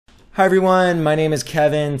Hi everyone, my name is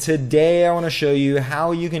Kevin. Today I want to show you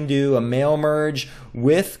how you can do a mail merge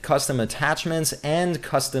with custom attachments and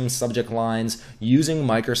custom subject lines using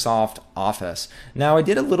Microsoft Office. Now I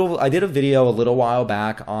did a video a little while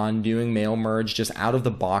back on doing mail merge just out of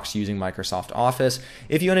the box using Microsoft Office.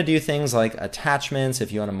 If you want to do things like attachments,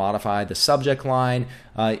 if you want to modify the subject line,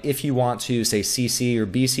 if you want to say CC or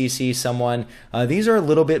BCC someone, these are a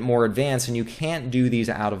little bit more advanced and you can't do these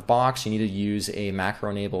out of box. You need to use a macro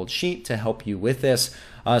enabled sheet to help you with this.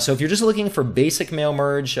 So if you're just looking for basic mail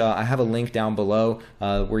merge, I have a link down below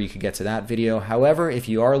where you could get to that video. However, if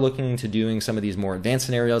you are looking to doing some of these more advanced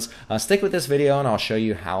scenarios, stick with this video and I'll show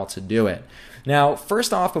you how to do it. Now,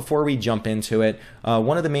 first off, before we jump into it,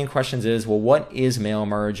 one of the main questions is, well, what is mail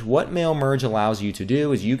merge? What mail merge allows you to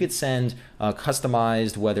do is you could send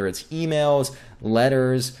customized, whether it's emails,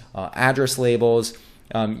 letters, address labels.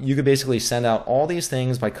 You could basically send out all these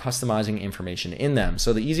things by customizing information in them.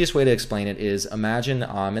 So the easiest way to explain it is, imagine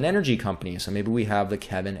I'm an energy company. So maybe we have the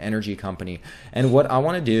Kevin Energy Company. And what I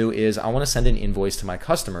want to do is I want to send an invoice to my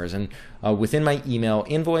customers. And within my email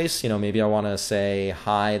invoice, maybe I want to say,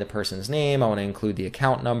 hi, the person's name. I want to include the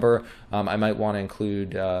account number. I might want to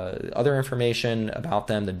include other information about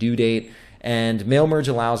them, the due date. And mail merge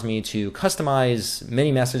allows me to customize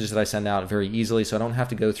many messages that I send out very easily, so I don't have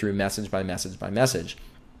to go through message by message by message.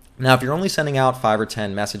 Now, if you're only sending out 5 or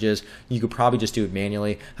 10 messages, you could probably just do it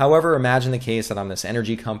manually. However, imagine the case that I'm this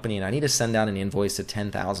energy company and I need to send out an invoice to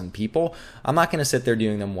 10,000 people. I'm not going to sit there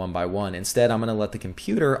doing them one by one. Instead, I'm going to let the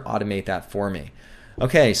computer automate that for me.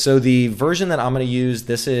 Okay, so the version that I'm going to use,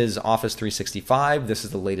 this is Office 365. This is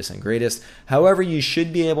the latest and greatest. However, you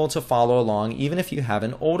should be able to follow along even if you have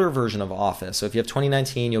an older version of Office. So if you have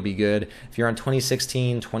 2019, you'll be good. If you're on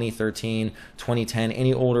 2016, 2013, 2010,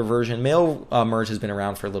 any older version, mail merge has been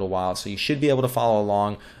around for a little while, so you should be able to follow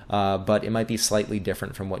along. But it might be slightly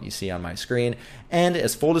different from what you see on my screen. And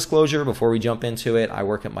as full disclosure, before we jump into it, I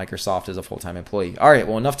work at Microsoft as a full-time employee. All right,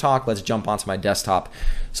 well, enough talk. Let's jump onto my desktop.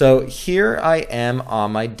 So here I am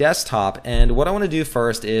on my desktop. And what I want to do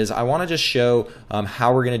first is I want to just show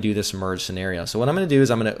how we're going to do this merge scenario. So what I'm going to do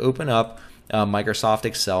is I'm going to open up Microsoft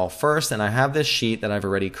Excel first, and I have this sheet that I've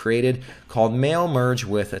already created called Mail Merge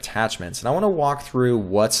with Attachments. And I want to walk through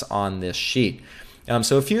what's on this sheet.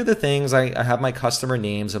 So a few of the things, I have my customer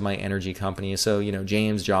names of my energy company. So,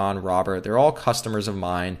 James, John, Robert, they're all customers of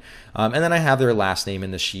mine. And then I have their last name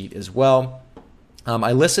in the sheet as well.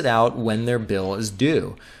 I listed out when their bill is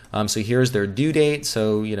due. So here's their due date.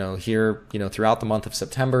 So, here, throughout the month of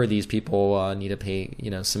September, these people need to pay,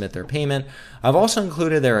 submit their payment. I've also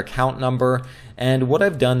included their account number. And what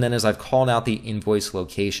I've done then is I've called out the invoice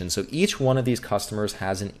location. So each one of these customers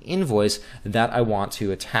has an invoice that I want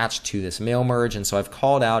to attach to this mail merge. And so I've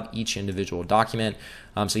called out each individual document.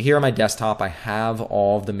 So here on my desktop, I have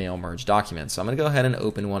all of the mail merge documents. So I'm going to go ahead and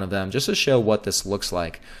open one of them just to show what this looks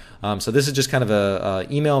like. So this is just kind of a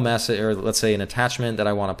email message, or let's say an attachment that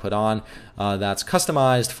I want to put on that's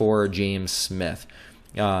customized for James Smith.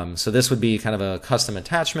 So this would be kind of a custom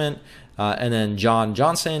attachment. And then John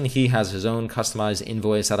Johnson, he has his own customized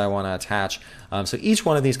invoice that I want to attach. So each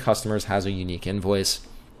one of these customers has a unique invoice.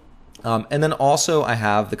 And then also I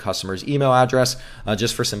have the customer's email address.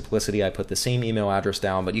 Just for simplicity, I put the same email address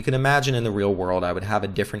down, but you can imagine in the real world, I would have a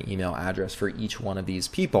different email address for each one of these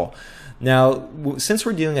people. Now, since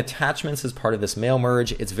we're doing attachments as part of this mail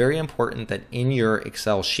merge, it's very important that in your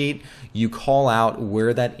Excel sheet, you call out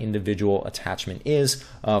where that individual attachment is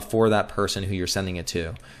for that person who you're sending it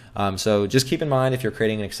to. So just keep in mind if you're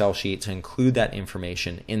creating an Excel sheet to include that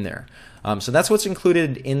information in there. So that's what's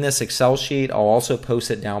included in this Excel sheet. I'll also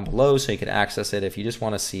post it down below so you can access it if you just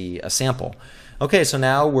want to see a sample. Okay, so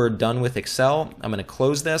now we're done with Excel. I'm going to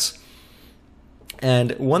close this.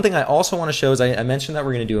 And one thing I also want to show is I mentioned that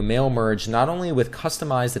we're going to do a mail merge not only with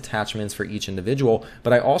customized attachments for each individual,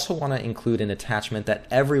 but I also want to include an attachment that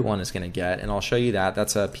everyone is going to get. And I'll show you that.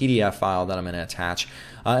 That's a PDF file that I'm going to attach.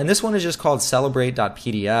 And this one is just called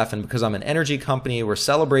celebrate.pdf. And because I'm an energy company, we're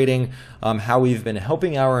celebrating how we've been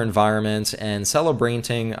helping our environment and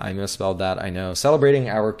celebrating, I misspelled that, I know, celebrating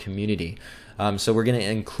our community. So we're going to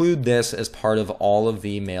include this as part of all of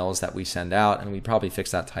the mails that we send out, and we probably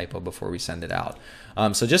fix that typo before we send it out.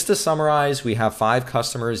 So just to summarize, we have 5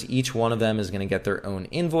 customers. Each one of them is going to get their own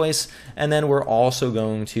invoice, and then we're also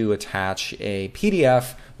going to attach a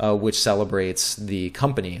PDF which celebrates the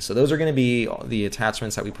company. So those are going to be the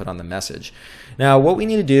attachments that we put on the message. Now, what we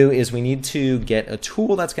need to do is we need to get a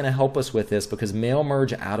tool that's going to help us with this, because mail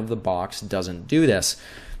merge out of the box doesn't do this.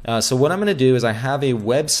 So what I'm going to do is I have a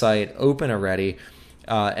website open already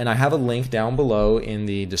And I have a link down below in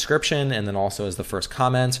the description and then also as the first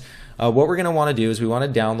comment. What we're going to want to do is we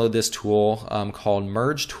want to download this tool called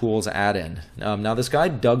Merge Tools Add-in. Now this guy,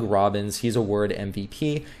 Doug Robbins, he's a Word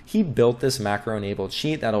MVP. He built this macro-enabled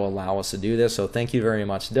sheet that'll allow us to do this. So thank you very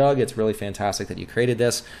much, Doug. It's really fantastic that you created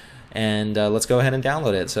this. And let's go ahead and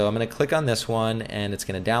download it. So I'm going to click on this one and it's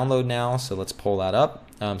going to download now. So let's pull that up.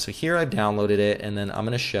 So here I've downloaded it and then I'm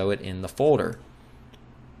going to show it in the folder.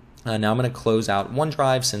 Now I'm going to close out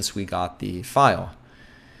OneDrive since we got the file.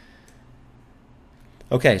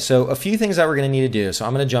 Okay, so a few things that we're going to need to do. So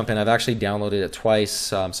I'm going to jump in. I've actually downloaded it twice.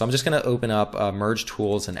 So I'm just going to open up Merge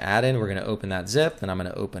Tools and Add-in. We're going to open that zip, and I'm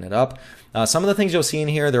going to open it up. Some of the things you'll see in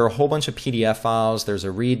here, there are a whole bunch of PDF files. There's a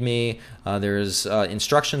README. There's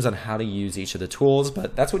instructions on how to use each of the tools,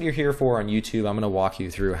 but that's what you're here for on YouTube. I'm going to walk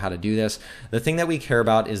you through how to do this. The thing that we care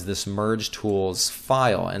about is this Merge Tools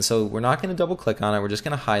file, and so we're not going to double click on it. We're just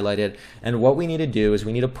going to highlight it, and what we need to do is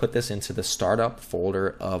we need to put this into the startup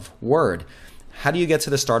folder of Word. How do you get to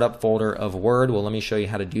the startup folder of Word? Well, let me show you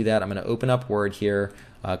how to do that. I'm going to open up Word here,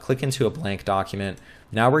 click into a blank document.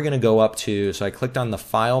 Now we're going to go up to, so I clicked on the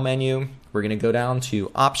File menu. We're going to go down to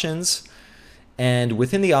Options. And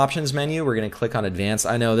within the Options menu, we're going to click on Advanced.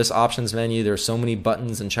 I know this Options menu, there's so many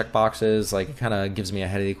buttons and checkboxes, like it kind of gives me a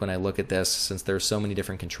headache when I look at this since there's so many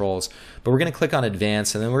different controls. But we're going to click on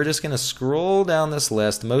Advanced, and then we're just going to scroll down this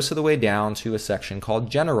list most of the way down to a section called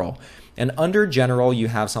General. And under General, you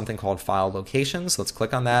have something called File Locations. Let's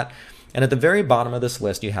click on that. And at the very bottom of this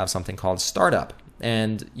list, you have something called Startup.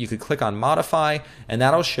 And you could click on Modify, and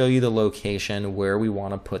that'll show you the location where we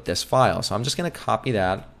want to put this file. So I'm just going to copy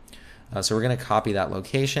that. So we're going to copy that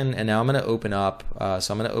location, and now I'm going to open up.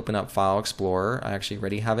 So I'm going to open up File Explorer. I actually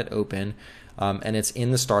already have it open, and it's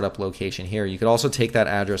in the startup location here. You could also take that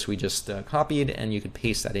address we just copied, and you could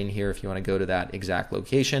paste that in here if you want to go to that exact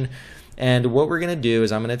location. And what we're going to do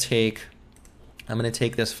is I'm going to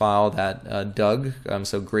take this file that Doug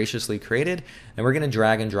so graciously created, and we're going to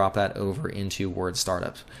drag and drop that over into Word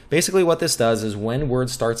Startup. Basically what this does is when Word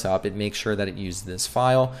starts up, it makes sure that it uses this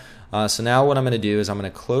file. So now what I'm going to do is I'm going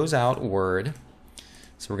to close out Word.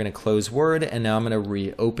 So we're going to close Word, and now I'm going to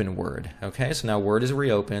reopen Word. Okay, so now Word is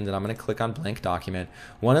reopened, and I'm going to click on Blank Document.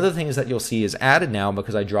 One of the things that you'll see is added now,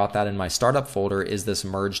 because I dropped that in my startup folder, is this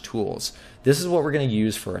Merge Tools. This is what we're going to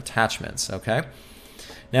use for attachments. Okay.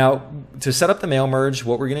 Now, to set up the mail merge,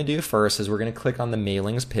 what we're going to do first is we're going to click on the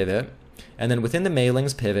Mailings pivot. And then within the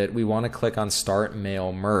Mailings pivot, we want to click on Start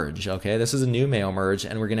Mail Merge. Okay, this is a new mail merge,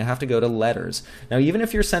 and we're going to have to go to Letters. Now, even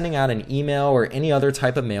if you're sending out an email or any other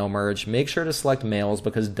type of mail merge, make sure to select Mails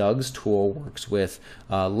because Doug's tool works with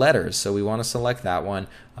letters. So we want to select that one.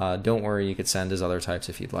 Don't worry, you could send as other types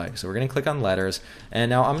if you'd like. So we're going to click on Letters, and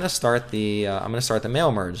now I'm going to start the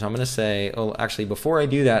mail merge. So I'm going to say, oh, actually, before I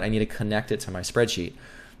do that, I need to connect it to my spreadsheet.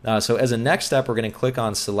 So as a next step, we're going to click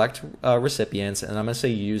on Select Recipients, and I'm going to say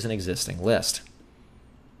Use an Existing List.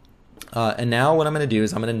 And now what I'm going to do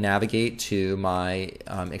is I'm going to navigate to my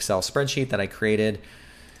Excel spreadsheet that I created.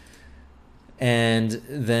 And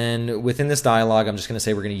then within this dialog, I'm just going to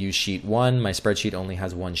say we're going to use Sheet 1. My spreadsheet only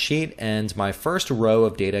has one sheet, and my first row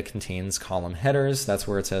of data contains column headers. That's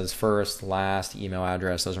where it says first, last, email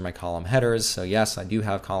address. Those are my column headers. So yes, I do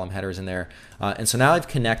have column headers in there. And so now I've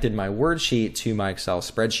connected my word sheet to my Excel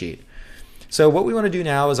spreadsheet. So what we want to do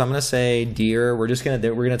now is I'm going to say, Dear, we're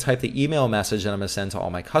going to type the email message that I'm going to send to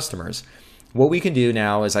all my customers. What we can do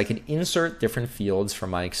now is I can insert different fields from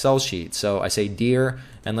my Excel sheet. So I say Dear,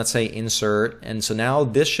 and let's say Insert, and so now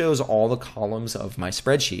this shows all the columns of my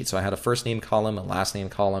spreadsheet. So I had a first name column, a last name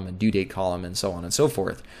column, a due date column, and so on and so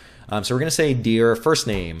forth. So we're going to say Dear first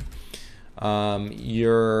name,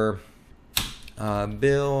 your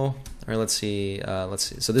bill, or let's see.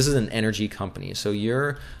 So this is an energy company. So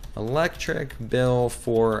your electric bill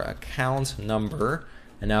for account number.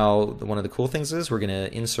 And now one of the cool things is we're going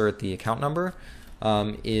to insert the account number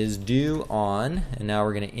is due on, and now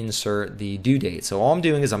we're going to insert the due date. So all I'm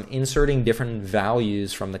doing is I'm inserting different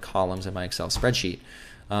values from the columns in my Excel spreadsheet.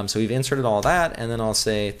 So we've inserted all that, and then I'll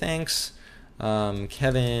say thanks,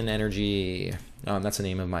 Kevin Energy. That's the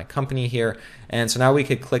name of my company here. And so now we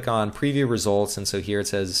could click on preview results, and so here it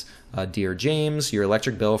says, Dear James, your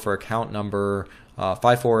electric bill for account number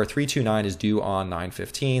 54329 is due on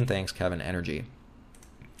 9/15. Thanks, Kevin Energy.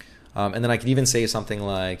 And then I could even say something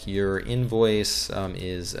like your invoice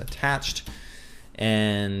is attached,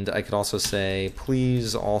 and I could also say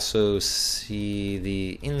please also see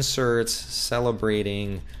the inserts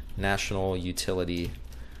celebrating National Utility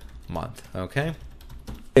Month. Okay,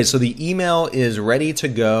 so the email is ready to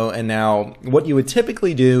go, and now what you would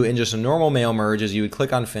typically do in just a normal mail merge is you would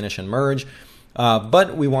click on Finish and Merge.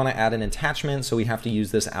 but we want to add an attachment, so we have to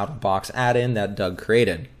use this out-of-box add-in that Doug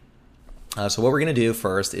created. So what we're going to do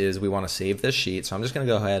first is we want to save this sheet. So I'm just going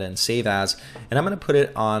to go ahead and save as, and I'm going to put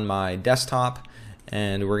it on my desktop,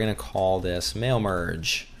 and we're going to call this mail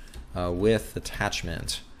merge with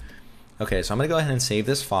attachment. Okay, so I'm going to go ahead and save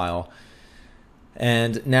this file.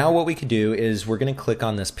 And now what we can do is we're going to click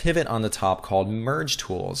on this pivot on the top called Merge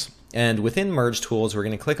Tools. And within Merge Tools, we're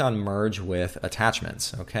going to click on Merge with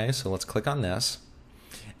Attachments. Okay, so let's click on this.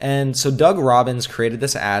 And so Doug Robbins created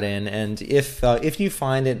this add-in, and if you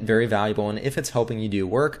find it very valuable and if it's helping you do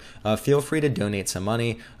work, feel free to donate some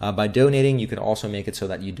money. By donating, you can also make it so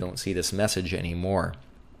that you don't see this message anymore.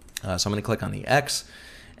 So I'm going to click on the X.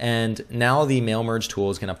 And now the mail merge tool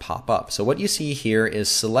is going to pop up. So what you see here is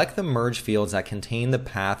select the merge fields that contain the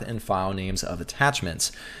path and file names of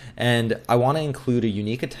attachments. And I want to include a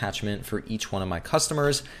unique attachment for each one of my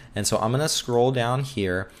customers. And so I'm going to scroll down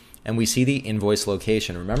here, and we see the invoice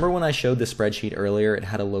location. Remember when I showed the spreadsheet earlier, it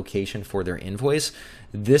had a location for their invoice?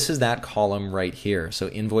 This is that column right here. So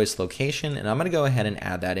invoice location, and I'm going to go ahead and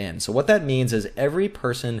add that in. So what that means is every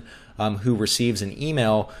person who receives an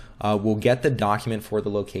email will get the document for the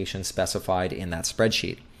location specified in that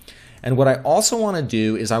spreadsheet. And what I also want to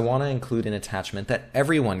do is I want to include an attachment that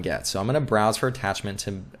everyone gets. So I'm going to browse for attachment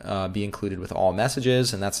to be included with all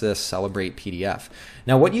messages, and that's this Celebrate PDF.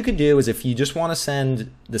 Now what you could do is if you just want to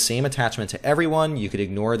send the same attachment to everyone, you could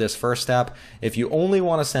ignore this first step. If you only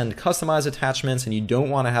want to send customized attachments and you don't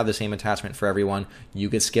want to have the same attachment for everyone, you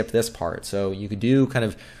could skip this part. So you could do kind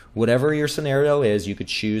of whatever your scenario is, you could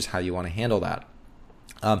choose how you want to handle that.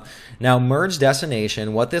 Now merge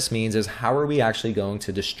destination, what this means is how are we actually going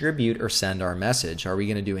to distribute or send our message? Are we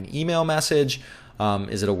going to do an email message?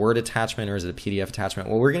 Is it a Word attachment or is it a PDF attachment?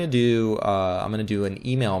 Well, we're going to do, I'm going to do an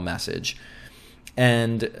email message.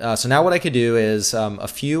 And so now what I could do is a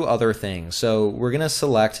few other things. So we're going to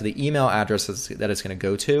select the email address that it's going to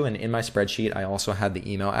go to. And in my spreadsheet, I also had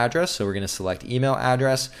the email address. So we're going to select email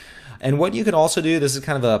address. And what you could also do, this is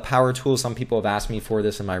kind of a power tool. Some people have asked me for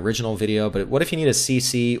this in my original video, but what if you need a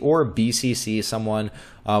CC or BCC someone?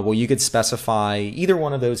 Well, you could specify either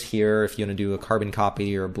one of those here if you want to do a carbon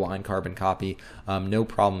copy or a blind carbon copy. No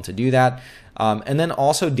problem to do that. And then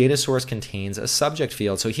also data source contains a subject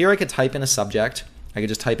field. So here I could type in a subject. I could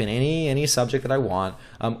just type in any subject that I want,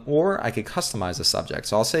 or I could customize the subject.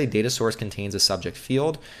 So I'll say data source contains a subject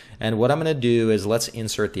field. And what I'm going to do is let's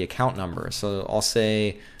insert the account number. So I'll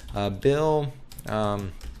say bill,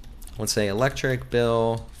 let's say electric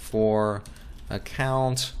bill for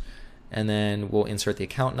account, and then we'll insert the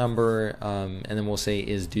account number, and then we'll say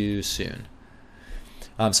is due soon.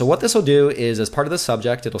 So what this will do is as part of the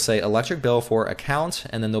subject, it'll say electric bill for account,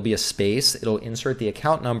 and then there'll be a space. It'll insert the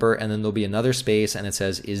account number, and then there'll be another space, and it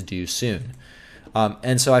says is due soon.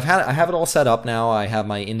 And so I have it all set up now. I have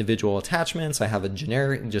my individual attachments. I have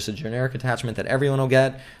just a generic attachment that everyone will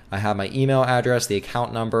get. I have my email address, the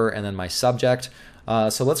account number, and then my subject.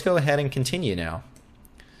 So let's go ahead and continue now.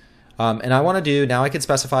 And I want to do, now I could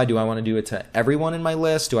specify, do I want to do it to everyone in my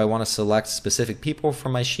list? Do I want to select specific people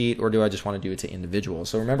from my sheet, or do I just want to do it to individuals?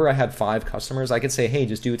 So remember I had 5 customers. I could say, hey,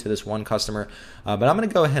 just do it to this one customer, but I'm going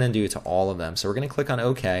to go ahead and do it to all of them. So we're going to click on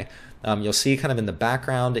OK. You'll see kind of in the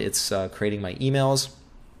background, it's creating my emails.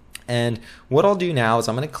 And what I'll do now is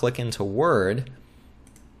I'm going to click into Word,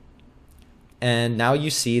 and now you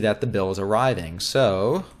see that the bill is arriving.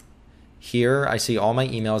 So here I see all my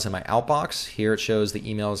emails in my outbox. Here it shows the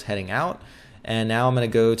emails heading out. And now I'm going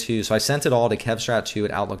to go to, so I sent it all to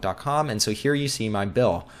kevstrat2@outlook.com. And so here you see my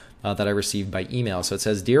bill that I received by email. So it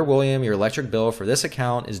says, Dear William, your electric bill for this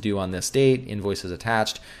account is due on this date. Invoice is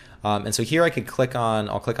attached. And so here I could click on,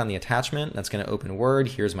 I'll click on the attachment. That's going to open Word.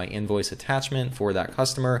 Here's my invoice attachment for that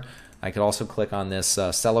customer. I could also click on this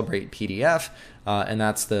Celebrate PDF, and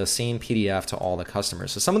that's the same PDF to all the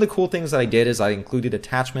customers. So some of the cool things that I did is I included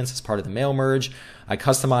attachments as part of the mail merge. I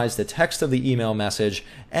customized the text of the email message,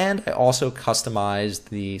 and I also customized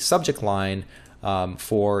the subject line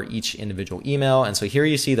for each individual email. And so here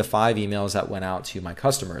you see the 5 emails that went out to my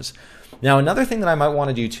customers. Now, another thing that I might want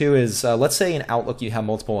to do too is, let's say in Outlook you have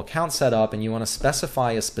multiple accounts set up and you want to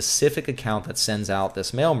specify a specific account that sends out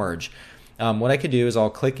this mail merge. What I could do is I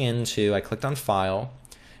clicked on File,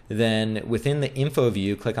 then within the Info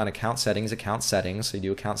view, click on Account Settings, so you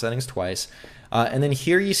do Account Settings twice, and then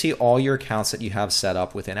here you see all your accounts that you have set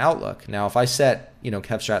up within Outlook. Now, if I set,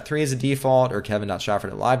 KevStrat3 as a default or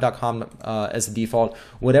kevin.stratford@live.com as the default,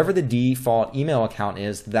 whatever the default email account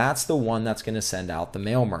is, that's the one that's going to send out the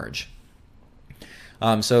mail merge.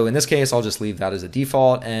 So in this case, I'll just leave that as a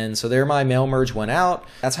default. And so there my mail merge went out.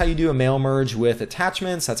 That's how you do a mail merge with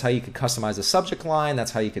attachments. That's how you could customize a subject line.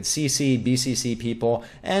 That's how you could CC, BCC people,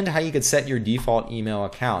 and how you could set your default email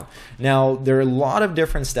account. Now, there are a lot of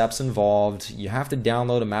different steps involved. You have to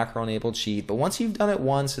download a macro enabled sheet, but once you've done it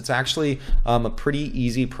once, it's actually a pretty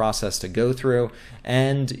easy process to go through.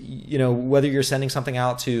 And whether you're sending something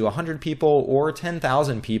out to 100 people or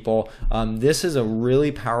 10,000 people, this is a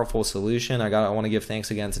really powerful solution. I want to give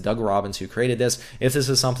thanks again to Doug Robbins who created this. If this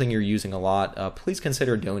is something you're using a lot, please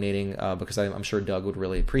consider donating because I'm sure Doug would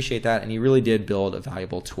really appreciate that, and he really did build a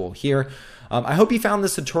valuable tool here. I hope you found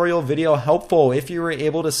this tutorial video helpful. If you were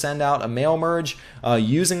able to send out a mail merge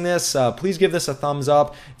using this, please give this a thumbs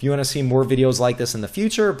up. If you want to see more videos like this in the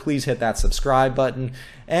future, please hit that subscribe button.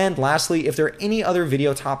 And lastly, if there are any other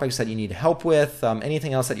video topics that you need help with,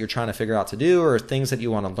 anything else that you're trying to figure out to do, or things that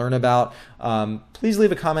you want to learn about, please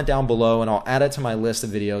leave a comment down below and I'll add it to my list of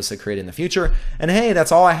videos to create in the future. And hey,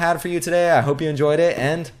 that's all I had for you today. I hope you enjoyed it,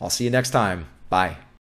 and I'll see you next time. Bye.